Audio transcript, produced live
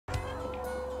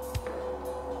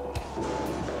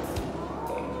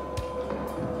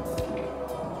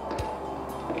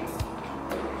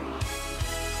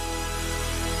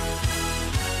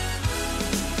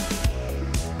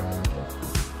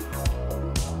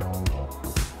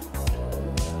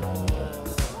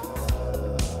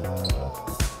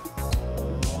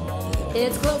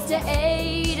It's close to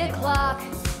 8 o'clock,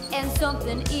 and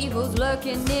something evil's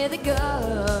lurking near the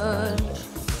gun.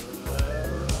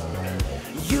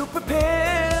 You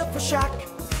prepare for shock,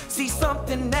 see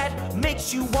something that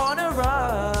makes you wanna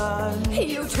run.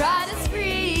 You try to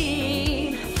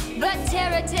scream, but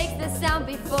terror takes the sound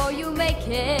before you make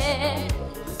it.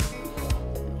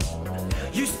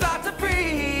 You start to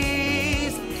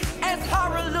freeze as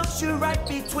horror looks you right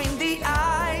between the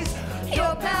eyes.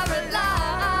 You're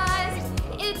paralyzed,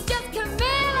 it's just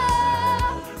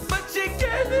Camilla. But she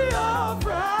gave me a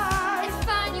prize. It's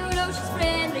fine, you know she's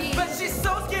friendly, But she's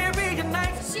so scary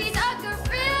tonight. she's a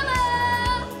gorilla,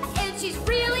 and she's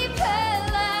really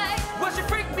polite. Well, she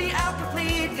freaked me out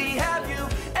completely. Have you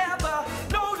ever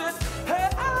noticed her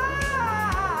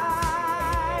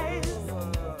eyes?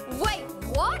 Wait,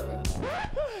 what?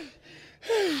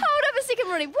 Hold up a second,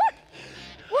 Ronnie.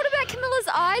 What about Camilla's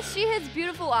eyes? She has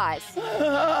beautiful eyes.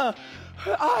 Her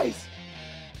eyes.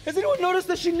 Has anyone noticed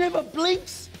that she never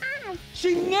blinks?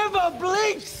 She never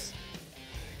blinks.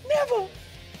 Never.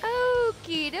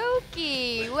 Okie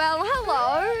dokie. Well,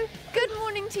 hello. Good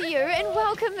morning to you, and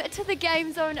welcome to the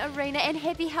Game Zone Arena, and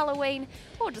happy Halloween.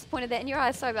 Oh, just pointed that in your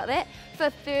eyes, sorry about that. For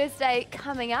Thursday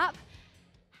coming up.